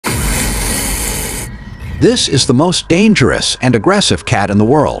This is the most dangerous and aggressive cat in the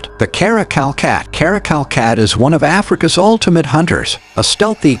world, the caracal cat. Caracal cat is one of Africa's ultimate hunters, a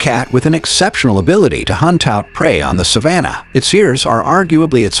stealthy cat with an exceptional ability to hunt out prey on the savanna. Its ears are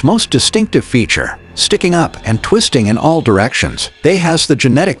arguably its most distinctive feature, sticking up and twisting in all directions. They has the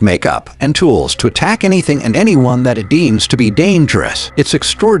genetic makeup and tools to attack anything and anyone that it deems to be dangerous. Its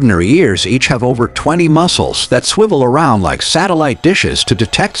extraordinary ears each have over 20 muscles that swivel around like satellite dishes to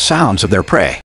detect sounds of their prey.